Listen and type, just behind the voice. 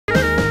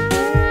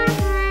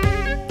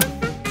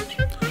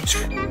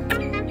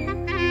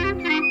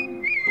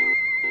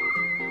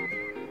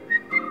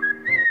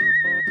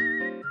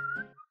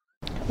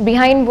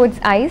Behind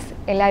Woods ice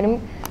എല്ലാവരും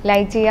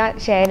like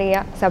ചെയ്യുക, share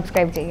ചെയ്യുക,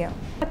 സബ്സ്ക്രൈബ് ചെയ്യുക.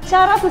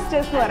 കൊച്ചാറ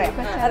സിസ്റ്റേഴ്സ് എന്ന് പറയാം.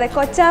 അതെ,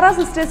 കൊച്ചാറ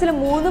സിസ്റ്റേഴ്സിൽ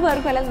 3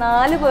 പേർക്കും അല്ല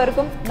 4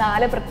 പേർക്കും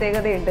 4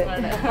 പ്രത്യേകതയുണ്ട്.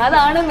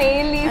 അതാണ്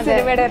മെയിൻലി ഈ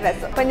സിനിമയുടെ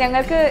രസം. അപ്പൊ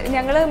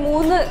ഞങ്ങള്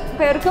 3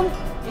 പേർക്കും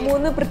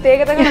 3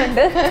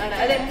 പ്രത്യേകതകളുണ്ട്.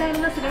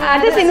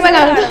 അത് സിനിമ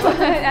കാണും.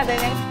 അതെ,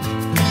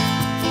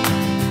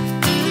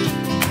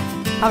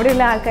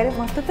 അവിടെയുള്ള ആൾക്കാർ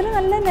മൊത്തത്തിൽ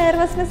നല്ല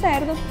നെർവസ്നെസ്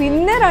ആയിരുന്നു.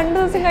 പിന്നെ 2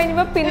 ദിവസം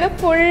കഴിഞ്ഞപ്പോ പിന്നെ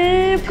ഫുൾ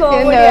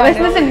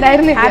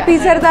ഉണ്ടായിരുന്നു. ഹാപ്പി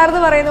സർദാർ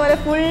എന്ന് പറയുന്ന പോലെ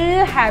ഫുൾ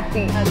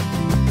ഹാപ്പി.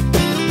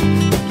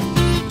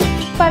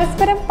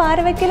 പരസ്പരം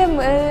പാരവയ്ക്കലും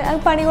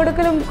പണി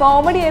കൊടുക്കലും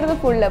കോമഡി ആയിരുന്നു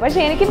ഫുള്ള്. പക്ഷെ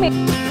എനിക്ക്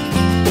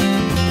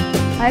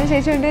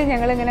അതിനുശേഷം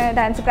ഞങ്ങളിങ്ങനെ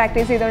ഡാൻസ്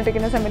പ്രാക്ടീസ്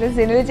ചെയ്തുകൊണ്ടിരിക്കുന്ന സമയത്ത്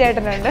സിനിൽ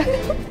ചേട്ടനുണ്ട്.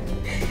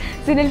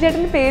 സിനിൽ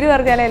ചേട്ടൻ്റെ പേര്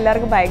പറഞ്ഞാൽ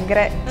എല്ലാവർക്കും ഭയങ്കര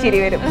ചിരി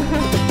വരും.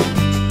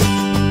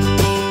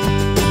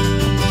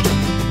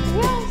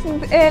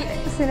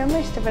 സിനിമ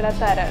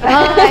ഇഷ്ടപ്പെടാത്ത ആരാണ്?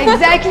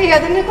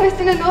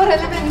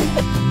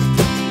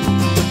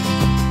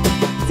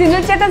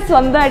 സിനിൽ ചേട്ടൻ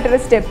സ്വന്തമായിട്ടൊരു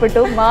സ്റ്റെപ്പ്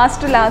ഇട്ടു.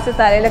 മാസ്റ്റർ ലാസ്റ്റ്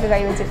തലയിലൊക്കെ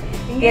കൈവച്ച്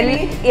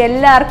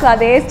എല്ലാവർക്കും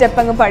അതേ സ്റ്റെപ്പ്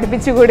അങ്ങ്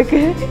പഠിപ്പിച്ചു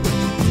കൊടുക്കുക.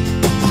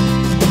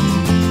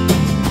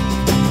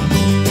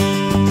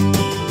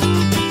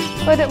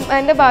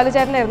 എൻ്റെ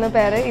ബാലുചാരനായിരുന്നു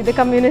പേര്. ഇത്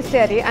കമ്മ്യൂണിസ്റ്റ്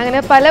കാരി.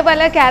 അങ്ങനെ പല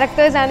പല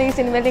ക്യാരക്ടേഴ്സാണ് ഈ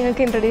സിനിമയിൽ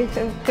നിങ്ങൾക്ക്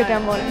ഇൻട്രൊഡ്യൂസ്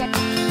കിട്ടാൻ പോകുന്നത്.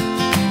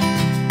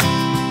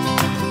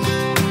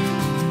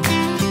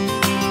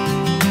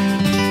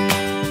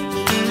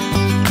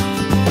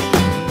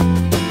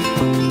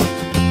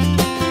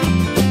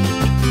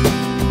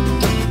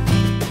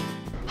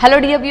 Hello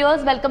dear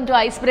viewers, welcome to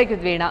ice break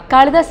വിത്ത് വീണ.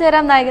 കാളിദാസ്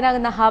ജയറാം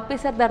നായകനാകുന്ന ഹാപ്പി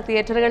സർദാർ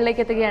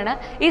തിയേറ്ററുകളിലേക്ക് എത്തുകയാണ്.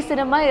 ഈ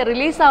സിനിമ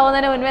റിലീസ്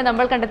ആവുന്നതിന് മുൻപേ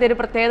നമ്മൾ കണ്ടെത്തിയ ഒരു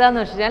പ്രത്യേകത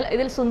എന്ന് വെച്ചാൽ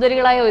ഇതിൽ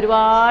സുന്ദരികളായ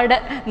ഒരുപാട്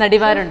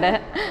നടിമാരുണ്ട്.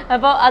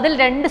 അപ്പോൾ അതിൽ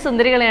 2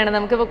 സുന്ദരികളെയാണ്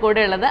നമുക്കിപ്പോൾ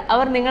കൂടെ ഉള്ളത്.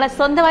 അവർ നിങ്ങളെ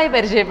സ്വന്തമായി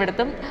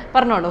പരിചയപ്പെടുത്തും.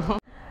 പറഞ്ഞോളൂ.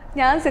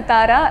 ഞാൻ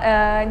സിത്താര.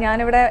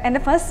 ഞാനിവിടെ എൻ്റെ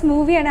ഫസ്റ്റ്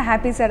മൂവിയാണ്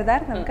ഹാപ്പി സർദാർ.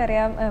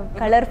 നമുക്കറിയാം,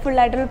 കളർഫുൾ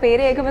ആയിട്ടുള്ള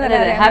പേര് കേൾക്കുമ്പോൾ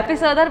ഹാപ്പി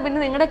സർദാർ. പിന്നെ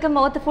നിങ്ങളുടെയൊക്കെ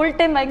മുഖത്ത് ഫുൾ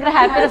ടൈം ഭയങ്കര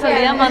ഹാപ്പിനെസ്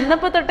ഉണ്ട്. ഞാൻ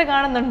വന്നപ്പോൾ തൊട്ട്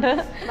കാണുന്നുണ്ട്.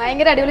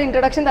 ഭയങ്കര അടിപൊളി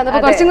ഇൻട്രൊഡക്ഷൻ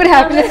തന്നപ്പോൾ കുറച്ചും കൂടി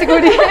ഹാപ്പിനെസ്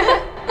കൂടി.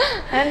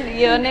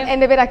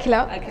 എൻ്റെ പേര് അഖില.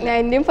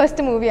 എൻ്റെയും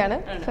ഫസ്റ്റ് മൂവിയാണ്.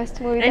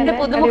 ഫസ്റ്റ് മൂവി 2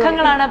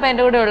 പുതുമുഖങ്ങളാണ് അപ്പൊ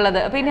എൻ്റെ കൂടെ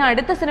ഉള്ളത്. അപ്പൊ ഇനി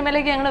അടുത്ത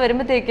സിനിമയിലേക്ക് ഞങ്ങൾ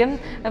വരുമ്പോഴത്തേക്കും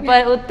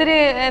ഒത്തിരി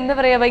എന്താ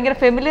പറയാ, ഭയങ്കര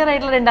ഫെമിലിയർ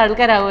ആയിട്ടുള്ള 2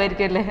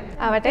 ആൾക്കാരാവുമായിരിക്കും അല്ലേ?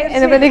 ആവട്ടെ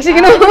എന്ന്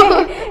പ്രതീക്ഷിക്കുന്നു,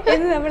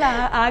 എന്ന് നമ്മൾ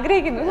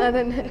ആഗ്രഹിക്കുന്നു.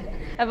 അതന്നെ.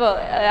 അപ്പോൾ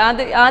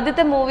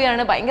ആദ്യത്തെ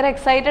മൂവിയാണ്. ഭയങ്കര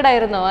എക്സൈറ്റഡ്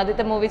ആയിരുന്നു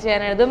ആദ്യത്തെ മൂവി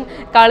ചെയ്യാനാണ്. ഇതും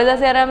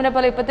കാളിദാസ് ജയറാമിനെ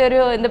പോലെ ഇപ്പോഴത്തെ ഒരു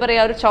എന്താ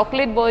പറയുക, ഒരു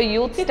ചോക്ലേറ്റ് ബോയ്,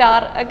 യൂത്ത്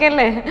സ്റ്റാർ ഒക്കെ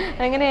അല്ലേ?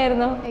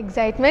 എങ്ങനെയായിരുന്നു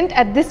എക്സൈറ്റ്മെന്റ്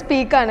അറ്റ് ദിസ്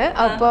പീക്കാണ്.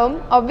 അപ്പം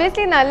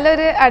ഒബ്വിയസ്ലി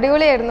നല്ലൊരു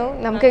അടിപൊളിയായിരുന്നു.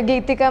 നമുക്ക്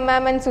ഗീതിക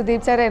മാം ആൻഡ്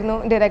സുദീപ് സാർ ആയിരുന്നു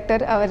ഡയറക്ടർ.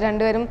 അവർ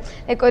രണ്ടുപേരും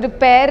ലൈക്ക് ഒരു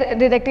പെയർ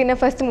ഡയറക്ട് ചെയ്യുന്ന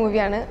ഫസ്റ്റ്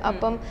മൂവിയാണ്.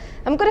 അപ്പം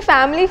നമുക്കൊരു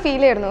ഫാമിലി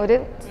ഫീൽ ആയിരുന്നു. ഒരു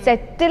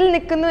സെറ്റിൽ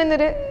നിൽക്കുന്നു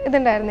എന്നൊരു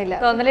ഇതുണ്ടായിരുന്നില്ല,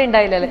 തോന്നലേ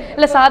ഉണ്ടായില്ലല്ലേ?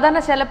 അല്ല, സാധാരണ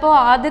ചിലപ്പോൾ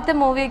ആദ്യത്തെ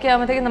മൂവിയൊക്കെ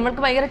ആകുമ്പോഴത്തേക്കും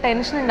നമ്മൾക്ക് ഭയങ്കര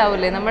ടെൻഷൻ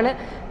ഉണ്ടാവില്ലേ?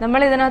 നമ്മൾ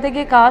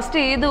ഇതിനകത്തേക്ക് കാസ്റ്റ്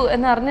ചെയ്തു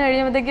എന്ന് അറിഞ്ഞു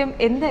കഴിയുമ്പോഴത്തേക്കും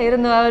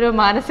എന്തായിരുന്നു ആ ഒരു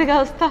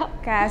മാനസികാവസ്ഥ?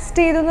 കാസ്റ്റ്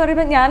ചെയ്തു എന്ന്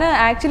പറയുമ്പോൾ ഞാൻ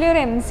ആക്ച്വലി ഒരു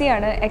MC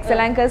ആണ്. എക്സൽ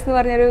ആങ്കേഴ്സ് എന്ന്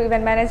പറഞ്ഞൊരു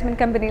ഇവന്റ് മാനേജ്മെന്റ്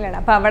കമ്പനിയിലാണ്.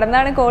 അപ്പോൾ അവിടെ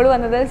നിന്നാണ് കോൾ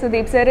വന്നത്.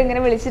 സുദീപ് സാർ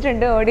ഇങ്ങനെ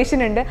വിളിച്ചിട്ടുണ്ട്,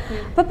 ഓഡീഷൻ ഉണ്ട്.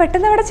 അപ്പോൾ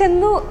പെട്ടെന്ന് അവിടെ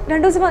ചെന്നു.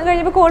 2 ദിവസം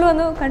കഴിഞ്ഞപ്പോൾ കോൾ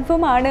വന്നു,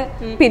 കൺഫേം ആണ്.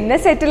 പിന്നെ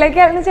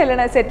സെറ്റിലേക്കായിരുന്നു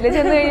ചെല്ലണത്. സെറ്റിൽ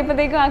ചെന്ന്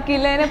കഴിയുമ്പോഴത്തേക്കും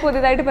അഖിലേനെ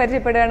പുതിയതായിട്ട്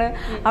പരിചയപ്പെടുകയാണ്.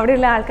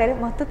 അവിടെയുള്ള ആൾക്കാർ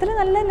മൊത്തത്തിൽ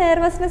നല്ല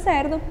നെർവസ്നെസ്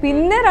ആയിരുന്നു.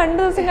 പിന്നെ 2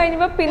 ദിവസം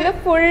കഴിഞ്ഞപ്പോൾ പിന്നെ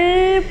ഫുൾ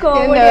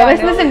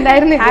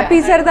കോമഡി. ഹാപ്പി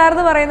സർദാർ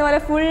എന്ന് പറയുന്ന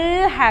പോലെ ഫുൾ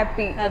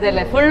ഹാപ്പി.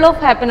 അതല്ലേ, ഫുൾ ഓഫ്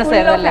ഹാപ്പിനെസ്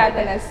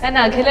ആയിരുന്നു.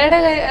 അഖിലയുടെ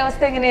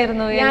അവസ്ഥ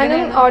എങ്ങനെയായിരുന്നു?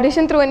 ഞാനും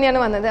ഓഡിഷൻ ത്രൂ തന്നെയാണ്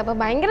വന്നത്. അപ്പോൾ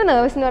ഭയങ്കര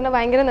നെർവസ് എന്ന് പറഞ്ഞാൽ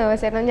ഭയങ്കര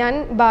നെർവസ് ആയിരുന്നു. ഞാൻ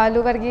ബാലു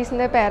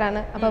വർഗീസിന്റെ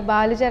പേരാണ്. അപ്പോൾ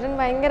ബാലുചാരൻ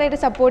ഭയങ്കരമായിട്ട്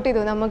സപ്പോർട്ട്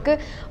ചെയ്തു. നമുക്ക്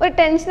ഒരു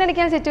ടെൻഷൻ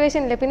അടിക്കാൻ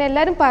സിറ്റുവേഷൻ ഇല്ല. പിന്നെ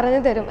എല്ലാവരും പറഞ്ഞു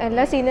തരും,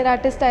 എല്ലാ സീനിയർ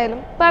ആർട്ടിസ്റ്റ്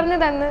ആയാലും പറഞ്ഞു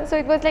തന്നു. So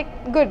it was like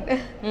good.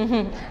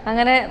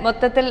 അങ്ങനെ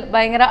മൊത്തത്തിൽ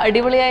ഭയങ്കര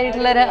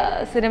അടിപൊളിയായിട്ടുള്ള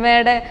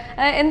സിനിമയുടെ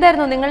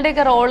എന്തായിരുന്നു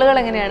നിങ്ങളുടെയൊക്കെ റോളുകൾ?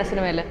 എങ്ങനെയാണ്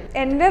സിനിമയിൽ?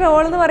 എൻ്റെ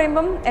റോൾ എന്ന്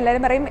പറയുമ്പം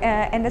എല്ലാവരും പറയും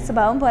എൻ്റെ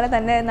സ്വഭാവം പോലെ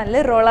തന്നെ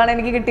നല്ലൊരു റോളാണ്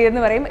എനിക്ക്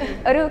കിട്ടിയതെന്ന് പറയും.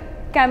 ഒരു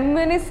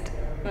കമ്മ്യൂണിസ്റ്റ്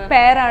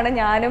പേരാണ്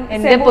ഞാനും.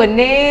 എൻ്റെ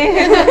പൊന്നേ,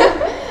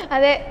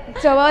 അതെ,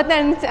 സ്വഭാവത്തിന്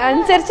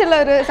അനുസരിച്ചുള്ള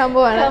ഒരു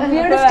സംഭവമാണ്.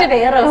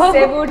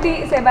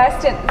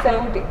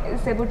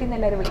 സെബൂട്ടി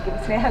എന്നെല്ലാവരും വിളിക്കും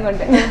സ്നേഹം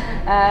കൊണ്ട്.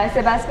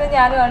 സെബാസ്റ്റ്യൻ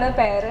ഞാനുമാണ്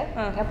പേര്.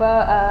 അപ്പൊ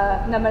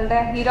നമ്മളുടെ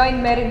ഹീറോയിൻ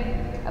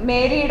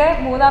മേരിയുടെ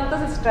 3ാമത്തെ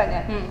സിസ്റ്ററാണ്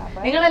ഞാൻ.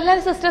 നിങ്ങൾ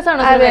എല്ലാവരും സിസ്റ്റേഴ്സ്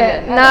ആണോ? അതെ,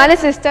 4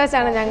 സിസ്റ്റേഴ്സ്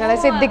ആണ് ഞങ്ങള്.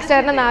 സിദ്ദിഖ്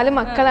സാറിന്റെ 4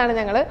 മക്കളാണ്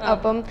ഞങ്ങള്.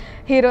 അപ്പം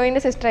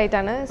ഹീറോയിന്റെ സിസ്റ്റർ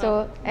ആയിട്ടാണ്. സോ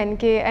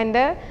എനിക്ക്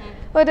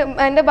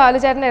എൻ്റെ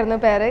ബാലുചാരനായിരുന്നു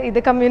പേര്. ഇത്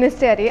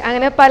കമ്മ്യൂണിസ്റ്റ് കാരി.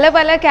 അങ്ങനെ പല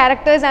പല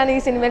ക്യാരക്ടേഴ്സാണ് ഈ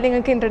സിനിമയിൽ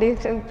നിങ്ങൾക്ക്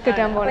ഇൻട്രൊഡ്യൂസ്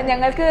കിട്ടാൻ പോകുന്നത്.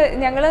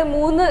 ഞങ്ങള്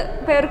 3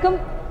 പേർക്കും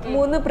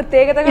 3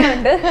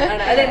 പ്രത്യേകതകളുണ്ട്.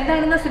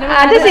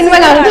 അത് സിനിമ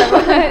കാണും.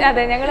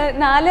 അതെ, ഞങ്ങള്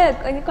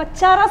 4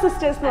 കൊച്ചാറ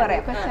സിസ്റ്റേഴ്സ് എന്ന്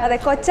പറയാം. അതെ,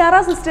 കൊച്ചാറ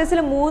സിസ്റ്റേഴ്സിൽ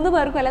 3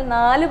 പേർക്കും അല്ല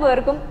 4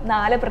 പേർക്കും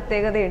 4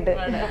 പ്രത്യേകതയുണ്ട്.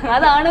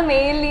 അതാണ്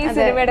മെയിൻലി ഈ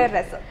സിനിമയുടെ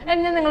രസം. ഞാൻ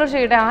നിങ്ങളോട്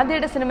ചോദിക്കട്ടെ,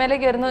 ആദ്യമായിട്ട്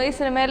സിനിമയിലേക്ക് വരുന്നു. ഈ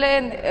സിനിമയിലെ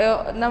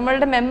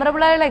നമ്മളുടെ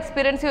മെമ്മറബിൾ ആയുള്ള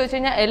എക്സ്പീരിയൻസ് ചോദിച്ചു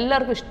കഴിഞ്ഞാൽ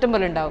എല്ലാവർക്കും ഇഷ്ടം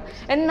പോലെ ഉണ്ടാവും.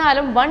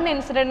 എന്നാലും 1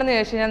 ഇൻസിഡന്റ് എന്ന്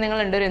ചോദിച്ചു കഴിഞ്ഞാൽ നിങ്ങൾ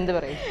രണ്ടുപേരും എന്ത്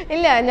പറയും?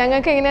 ഇല്ല,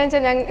 ഞങ്ങൾക്ക് എങ്ങനെയാണെന്ന്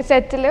വെച്ചാൽ ഞങ്ങൾ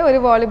സെറ്റിൽ ഒരു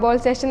വോളിബോൾ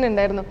സെഷൻ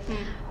ഉണ്ടായിരുന്നു.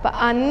 അപ്പം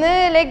അന്ന്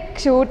ലൈക്ക്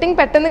ഷൂട്ടിംഗ്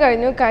പെട്ടെന്ന്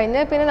കഴിഞ്ഞ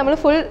പിന്നെ നമ്മൾ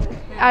ഫുൾ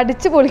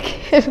അടിച്ചു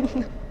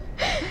പൊളിക്കായിരുന്നു.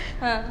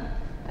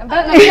 അപ്പൊ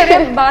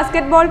നമുക്കറിയാം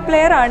ബാസ്കറ്റ്ബോൾ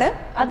പ്ലെയർ ആണ്.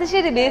 അത്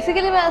ശരി,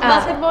 ബേസിക്കലി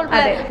ബാസ്കറ്റ്ബോൾ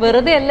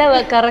വെറുതെ അല്ല,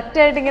 കറക്റ്റ്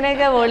ആയിട്ട്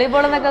ഇങ്ങനെയൊക്കെ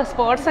വോളിബോൾ എന്നൊക്കെ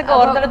സ്പോർട്സ് ഒക്കെ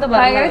ഓർത്തെടുത്ത്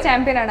ഭയങ്കര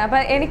ചാമ്പ്യൻ ആണ്. അപ്പൊ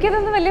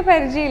എനിക്കിതൊന്നും വലിയ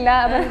പരിചയമില്ല.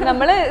 അപ്പൊ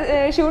നമ്മള്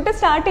ഷൂട്ട്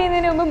സ്റ്റാർട്ട്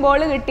ചെയ്യുന്നതിന് മുമ്പ് ബോൾ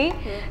കിട്ടി,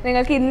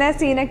 നിങ്ങൾക്ക് ഇന്ന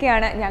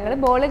സീനൊക്കെയാണ്. ഞങ്ങള്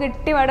ബോൾ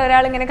കിട്ടി പാടെ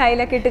ഒരാൾ ഇങ്ങനെ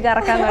കയ്യിലൊക്കെ ഇട്ട്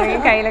കറക്കാൻ തുടങ്ങി,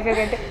 കയ്യിലൊക്കെ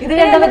കെട്ടി. ഇത്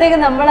കണ്ടപ്പോഴത്തേക്ക്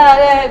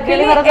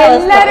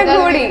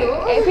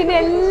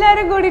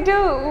എല്ലാരും കൂടിയിട്ട്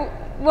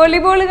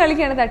വോളിബോൾ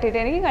കളിക്കാണ് തട്ടിയിട്ട്.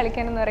 എനിക്ക്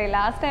കളിക്കാനൊന്നും അറിയില്ല.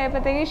 ലാസ്റ്റ്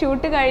ആയപ്പോഴത്തേക്ക്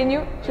ഷൂട്ട്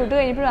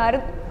കഴിഞ്ഞപ്പോഴും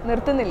ആരും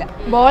നിർത്തുന്നില്ല.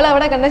 ബോൾ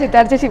അവിടെ കണ്ട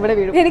ചിത്താർച്ച ഇവിടെ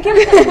വീഴും. എനിക്ക്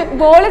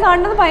ബോൾ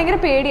കാണുന്നത് ഭയങ്കര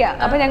പേടിയാ.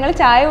 അപ്പൊ ഞങ്ങൾ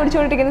ചായ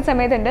കുടിച്ചുകൊണ്ടിരിക്കുന്ന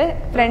സമയത്തുണ്ട്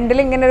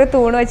ഫ്രണ്ടിൽ ഇങ്ങനെ ഒരു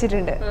തൂണ്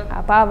വെച്ചിട്ടുണ്ട്.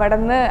 അപ്പൊ അവിടെ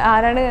നിന്ന്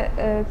ആരാണ്,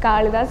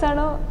 കാളിദാസ്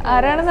ആണോ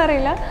ആരാണെന്ന്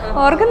അറിയില്ല,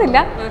 ഓർക്കുന്നില്ല,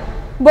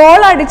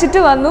 ബോൾ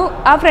അടിച്ചിട്ട് വന്നു.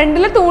 ആ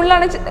ഫ്രണ്ടിലെ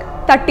തൂണിലാണ്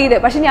തട്ടിയത്.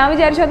 പക്ഷെ ഞാൻ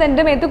വിചാരിച്ചു അത്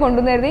എൻ്റെ മേത്ത്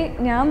കൊണ്ടുവന്നിരുന്നു.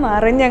 ഞാൻ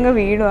മറിഞ്ഞങ്ങ്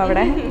വീണു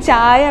അവിടെ,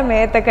 ചായ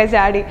മേത്തൊക്കെ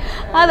ചാടി.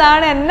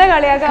 അതാണ് എന്നെ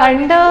കളിയാക്കാൻ.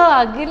 കണ്ടോ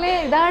അഖിലെ,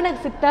 ഇതാണ്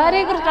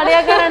സിത്താരയെ കുറിച്ച്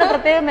കളിയാക്കാനാണ്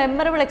പ്രത്യേകം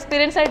മെമ്മറബിൾ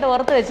എക്സ്പീരിയൻസ് ആയിട്ട്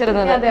ഓർത്ത്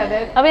വെച്ചിരുന്നത്.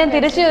 അപ്പൊ ഞാൻ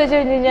തിരിച്ചു ചോദിച്ചു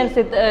കഴിഞ്ഞാൽ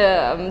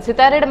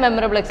സിത്താരയുടെ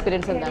മെമ്മറബിൾ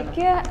എക്സ്പീരിയൻസ് എന്താണ്?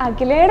 എനിക്ക്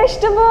അഖിലയുടെ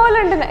ഇഷ്ടം പോലെ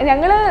ഉണ്ട്.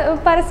 ഞങ്ങള്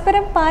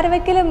പരസ്പരം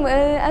പാരവയ്ക്കലും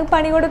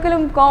പണി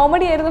കൊടുക്കലും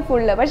കോമഡി ആയിരുന്നു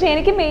ഫുള്ള്. പക്ഷെ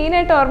എനിക്ക് മെയിൻ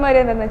ആയിട്ട് ഓർമ്മ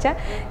വരുന്നത് എന്താണെന്ന് വെച്ചാൽ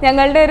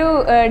ഞങ്ങളുടെ ഒരു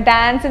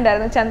ഡാൻസ്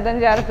ഉണ്ടായിരുന്നു ചന്ദൻ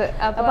ചേർത്ത്.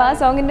 അപ്പൊ ആ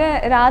സോങ്ങിന്റെ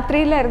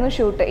രാത്രിയിലായിരുന്നു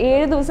ഷൂട്ട്.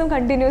 7 ദിവസം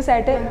കണ്ടിന്യൂസ്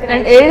ആയിട്ട്,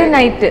 7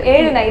 നൈറ്റ്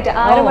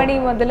 6 മണി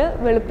മുതൽ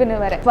വെളുപ്പിന്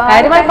വരെ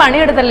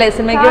പണിയെടുത്തല്ലേ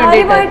സിനിമയ്ക്ക്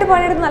കാര്യമായിട്ട്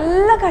പണിയെടുത്ത്.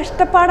 നല്ല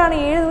കഷ്ടപ്പാടാണ്.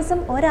 7 ദിവസം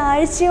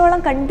ഒരാഴ്ചയോളം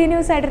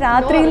കണ്ടിന്യൂസ് ആയിട്ട്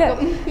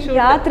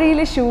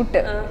രാത്രിയില്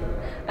ഷൂട്ട്.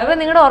 അപ്പൊ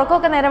നിങ്ങളുടെ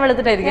ഉറക്കമൊക്കെ നേരം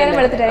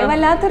വെളുത്തിട്ടായിരിക്കും.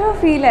 വല്ലാത്തൊരു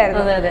ഫീൽ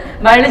ആയിരുന്നു.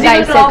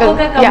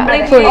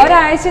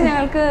 ഒരാഴ്ച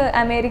ഞങ്ങൾക്ക്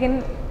അമേരിക്കൻ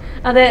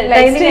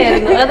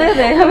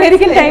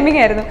അമേരിക്കൻ ടൈമിംഗ്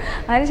ആയിരുന്നു.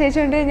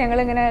 അതിനുശേഷം ഞങ്ങൾ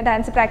ഇങ്ങനെ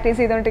ഡാൻസ് പ്രാക്ടീസ്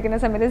ചെയ്തുകൊണ്ടിരിക്കുന്ന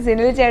സമയത്ത്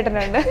സിനിൽ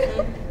ചേട്ടനുണ്ട്.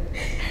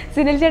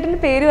 സിനിൽ ചേട്ടൻ്റെ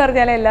പേര്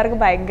പറഞ്ഞാൽ എല്ലാവർക്കും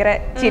ഭയങ്കര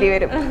ചിരി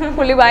വരും.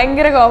 പുള്ളി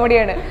ഭയങ്കര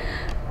കോമഡിയാണ്.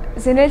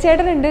 സിനിൽ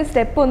ചേട്ടനുണ്ട്,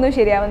 സ്റ്റെപ്പ് ഒന്നും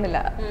ശരിയാവുന്നില്ല.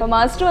 അപ്പൊ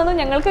മാസ്റ്റർ വന്നു.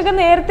 ഞങ്ങൾക്കൊക്കെ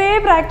നേരത്തെ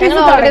പ്രാക്ടീസ്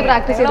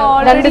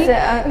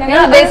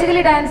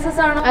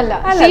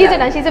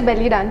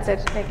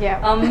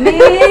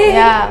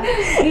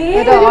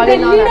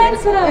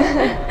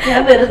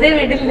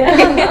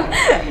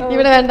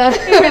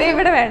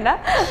ഇവിടെ വേണ്ട.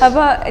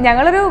 അപ്പൊ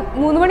ഞങ്ങളൊരു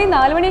 3 മണി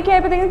 4 മണിയൊക്കെ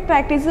ആയപ്പോഴത്തേക്കും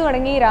പ്രാക്ടീസ്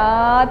തുടങ്ങി.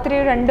 രാത്രി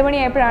 2 മണി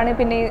ആയപ്പോഴാണ്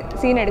പിന്നെ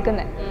സീൻ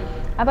എടുക്കുന്നത്.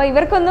 അപ്പൊ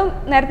ഇവർക്കൊന്നും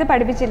നേരത്തെ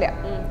പഠിപ്പിച്ചില്ല.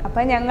 അപ്പൊ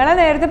ഞങ്ങളെ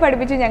നേരത്തെ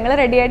പഠിപ്പിച്ചു. ഞങ്ങൾ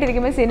റെഡി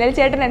ആയിട്ടിരിക്കുമ്പോൾ സിനിൽ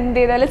ചേട്ടൻ എന്ത്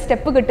ചെയ്താലും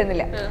സ്റ്റെപ്പ്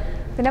കിട്ടുന്നില്ല.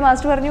 പിന്നെ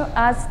മാസ്റ്റർ പറഞ്ഞു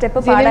ആ സ്റ്റെപ്പ്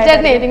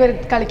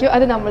കളിക്കൂ,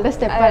 അത് നമ്മളുടെ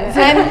സ്റ്റെപ്പാണ്,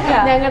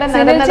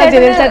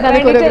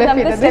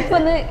 സ്റ്റെപ്പ്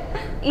ഒന്ന്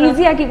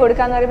ഈസി ആക്കി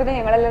കൊടുക്കാന്ന് പറയുമ്പോൾ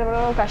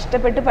ഞങ്ങളെല്ലാവരും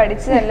കഷ്ടപ്പെട്ട്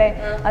പഠിച്ചതല്ലേ,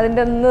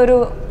 അതിന്റെ ഒന്നും ഒരു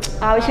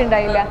ആവശ്യം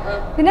ഉണ്ടായില്ല.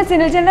 പിന്നെ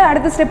സിനിൽ ചേട്ടൻ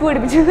അടുത്ത സ്റ്റെപ്പ്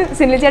പഠിപ്പിച്ചു.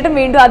 സിനിൽ ചേട്ടൻ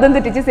വീണ്ടും അതും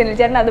തെറ്റിച്ച്. സിനിൽ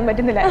ചേട്ടൻ അതും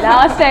പറ്റുന്നില്ല.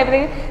 ലാസ്റ്റ്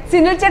ആയപ്പോഴത്തേക്കും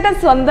സിനിൽ ചേട്ടൻ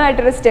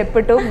സ്വന്തമായിട്ടൊരു സ്റ്റെപ്പ്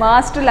ഇട്ടു.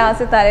 മാസ്റ്റർ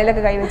ലാസ്റ്റ്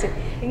തലയിലൊക്കെ കൈവച്ച്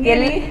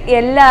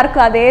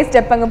എല്ലാവർക്കും അതേ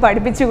സ്റ്റെപ്പ് അങ്ങ്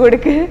പഠിപ്പിച്ചു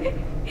കൊടുക്ക്,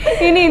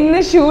 ഇന്ന്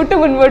ഷൂട്ട്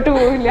മുൻപോട്ട്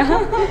പോവില്ല.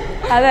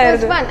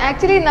 അതായിരുന്നു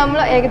ആക്ച്വലി നമ്മൾ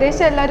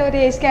ഏകദേശം എല്ലാവരും ഒരു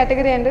ഏജ്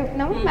കാറ്റഗറി ആയിട്ട്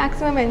നമ്മൾ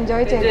മാക്സിമം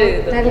എൻജോയ് ചെയ്തു.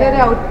 നല്ലൊരു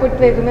ഔട്ട്പുട്ട്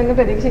വരുമെന്ന്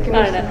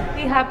പ്രതീക്ഷിക്കുന്നു.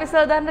 ഈ ഹാപ്പി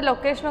സർദാറിന്റെ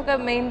ലൊക്കേഷൻ ഒക്കെ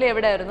മെയിൻലി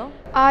എവിടെയായിരുന്നു?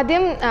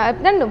 ആദ്യം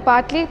രണ്ടും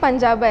പാർട്ട്ലി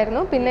പഞ്ചാബ്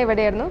ആയിരുന്നു, പിന്നെ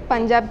ഇവിടെയായിരുന്നു.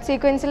 പഞ്ചാബ്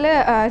സീക്വൻസിൽ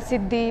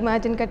സിദ്ധി,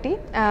 മാജിൻകട്ടി,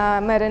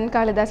 മെറൻ,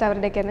 കാളിദാസ്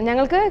അവരുടെയൊക്കെ ആയിരുന്നു.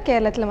 ഞങ്ങൾക്ക്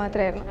കേരളത്തിൽ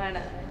മാത്രമായിരുന്നു.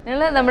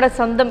 നിങ്ങൾ നമ്മുടെ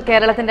സ്വന്തം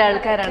കേരളത്തിന്റെ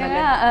ആൾക്കാരാണ്.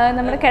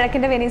 നമ്മുടെ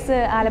കിഴക്കിന്റെ വെനീസ്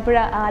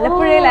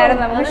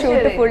ആലപ്പുഴയിലായിരുന്നു നമുക്ക്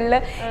ഷൂട്ട് ഫുള്ള്.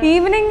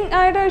 ഈവനിങ്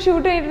ആയിട്ട്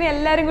ഷൂട്ട് കഴിഞ്ഞിട്ട്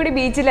എല്ലാവരും കൂടി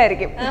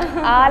ബീച്ചിലായിരിക്കും.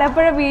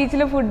 ആലപ്പുഴ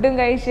ബീച്ചിൽ ഫുഡും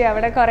കഴിച്ച്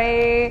അവിടെ കുറേ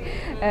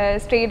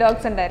സ്ട്രീറ്റ്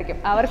ഡോഗ്സ് ഉണ്ടായിരിക്കും.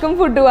 അവർക്കും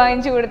ഫുഡ്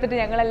വാങ്ങിച്ചു കൊടുത്തിട്ട്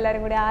ഞങ്ങൾ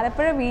എല്ലാവരും കൂടി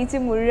ആലപ്പുഴ ബീച്ച്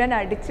മുഴുവൻ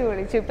അടിച്ചു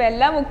പൊളിച്ചു. ഇപ്പൊ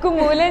എല്ലാ മുക്കും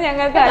മൂലം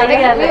ഞങ്ങൾക്ക്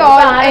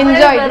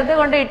വെറുതെ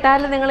കൊണ്ട്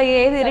ഇട്ടാലും നിങ്ങൾ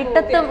ഏത്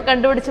ഇരുട്ടത്തും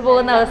കണ്ടുപിടിച്ച്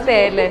പോകുന്ന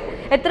അവസ്ഥയായില്ലേ?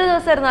 എത്ര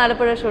ദിവസമായിരുന്നു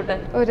ആലപ്പുഴ ഷൂട്ട്?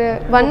 ഒരു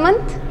 1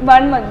 month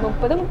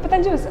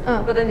 35 ദിവസം.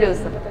 35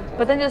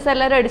 ദിവസം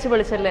എല്ലാവരും അടിച്ചു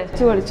പൊളിച്ചല്ലേ?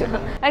 പൊളിച്ചു.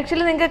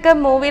 ആക്ച്വലി നിങ്ങൾക്കൊക്കെ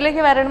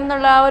മൂവിയിലേക്ക് വരണം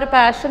എന്നുള്ള ആ ഒരു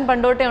പാഷൻ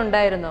പണ്ടോട്ടേ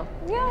ഉണ്ടായിരുന്നോ?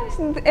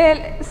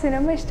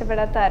 സിനിമ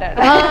ഇഷ്ടപ്പെടാത്ത ആരാണ്?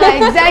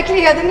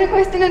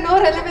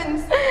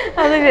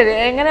 അത് ശരി.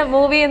 എങ്ങനെ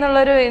മൂവി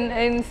എന്നുള്ളൊരു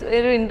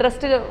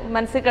ഇൻട്രസ്റ്റ്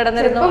മനസ്സിൽ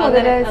കിടന്നിരുന്നു?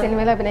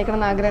 സിനിമയിൽ അഭിനയിക്കണം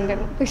എന്ന് ആഗ്രഹം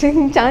ഉണ്ടായിരുന്നു, പക്ഷെ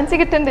ചാൻസ്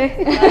കിട്ടണ്ടേ.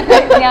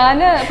 ഞാൻ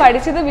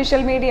പഠിച്ചത്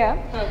വിഷ്വൽ മീഡിയ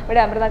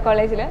ഇവിടെ അമൃത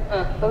കോളേജില്.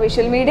 അപ്പൊ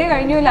വിഷ്വൽ മീഡിയ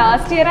കഴിഞ്ഞു.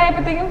 ലാസ്റ്റ് ഇയർ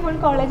ആയപ്പോഴത്തേക്കും ഫുൾ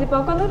കോളേജിൽ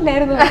പോക്കൊന്നും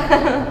ഇല്ലായിരുന്നു.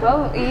 അപ്പൊ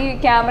ഈ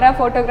ക്യാമറ,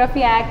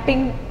 ഫോട്ടോഗ്രാഫി,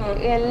 ആക്ടിങ്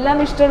എല്ലാം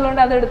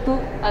ഇഷ്ടമുള്ളതുകൊണ്ട് അതെടുത്തു.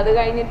 അത്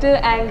കഴിഞ്ഞിട്ട്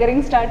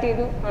ആങ്കറിങ് സ്റ്റാർട്ട്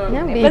ചെയ്തു.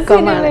 ഞാൻ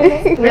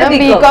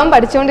ബികോം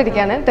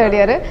പഠിച്ചുകൊണ്ടിരിക്കുകയാണ്, 3rd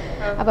year.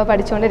 അപ്പൊ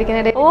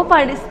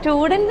പഠിച്ചുകൊണ്ടിരിക്കുന്ന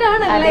സ്റ്റുഡന്റ്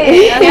ആണല്ലേ?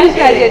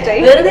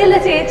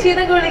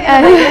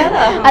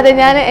 അതെ,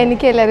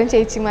 എനിക്ക് എല്ലാവരും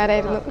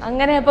ചേച്ചിമാരായിരുന്നു.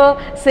 അങ്ങനെ അപ്പോ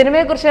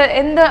സിനിമയെ കുറിച്ച്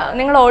എന്താ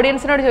നിങ്ങൾ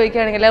ഓഡിയൻസിനോട്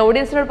ചോദിക്കുകയാണെങ്കിൽ,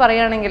 ഓഡിയൻസിനോട്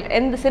പറയുകയാണെങ്കിൽ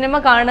എന്ത് സിനിമ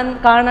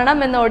കാണണം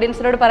എന്ന്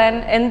ഓഡിയൻസിനോട് പറയാൻ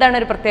എന്താണ്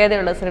ഒരു പ്രത്യേകത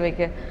ഉള്ളത്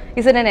സിനിമയ്ക്ക്?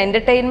 Is it an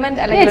entertainment?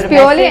 It's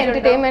purely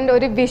entertainment.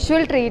 ഒരു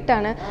വിഷ്വൽ ട്രീറ്റ്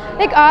ആണ്.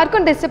 ലൈക്ക്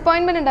ആർക്കും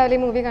ഡിസപ്പോയിന്റ്മെന്റ് ഉണ്ടാവില്ല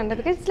ഈ മൂവി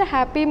കണ്ടത്. It's A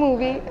happy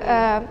movie,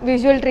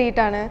 visual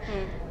treat ആണ്.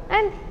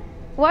 ആൻഡ്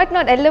വാട്ട്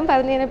നോട്ട് എല്ലാം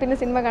പറഞ്ഞു കഴിഞ്ഞാൽ പിന്നെ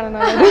സിനിമ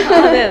കാണുന്നത്.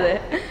 അതെ അതെ.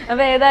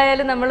 അപ്പോൾ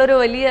ഏതായാലും നമ്മളൊരു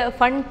വലിയ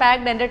ഫൺ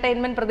പാക്ഡ്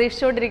എന്റർടൈൻമെന്റ്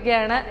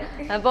പ്രതീക്ഷിച്ചുകൊണ്ടിരിക്കുകയാണ്.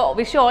 അപ്പോൾ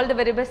wish you all the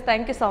very best.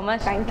 Thank you so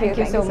much. Thank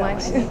you so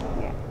much.